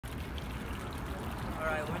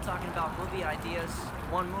Alright, we're talking about movie ideas.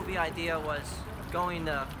 One movie idea was going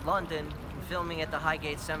to London and filming at the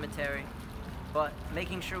Highgate Cemetery, but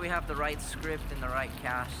making sure we have the right script and the right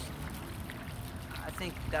cast. I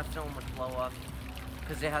think that film would blow up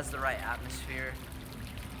because it has the right atmosphere.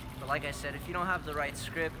 But like I said, if you don't have the right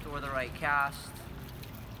script or the right cast,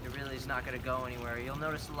 it really is not going to go anywhere. You'll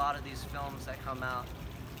notice a lot of these films that come out,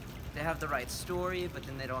 they have the right story, but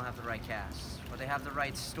then they don't have the right cast. Or they have the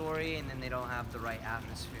right story, and then they don't have the right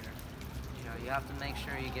atmosphere. You know, you have to make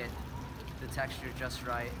sure you get the texture just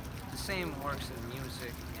right. The same works in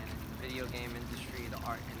music and in the video game industry, the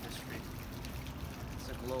art industry. It's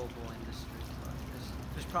a global industry. But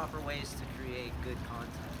there's proper ways to create good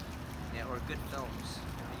content, yeah, or good films.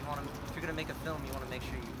 You know, if you're gonna make a film, you want to make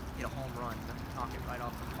sure you hit a home run, knock it right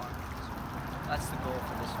off the park. So that's the goal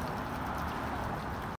for this film.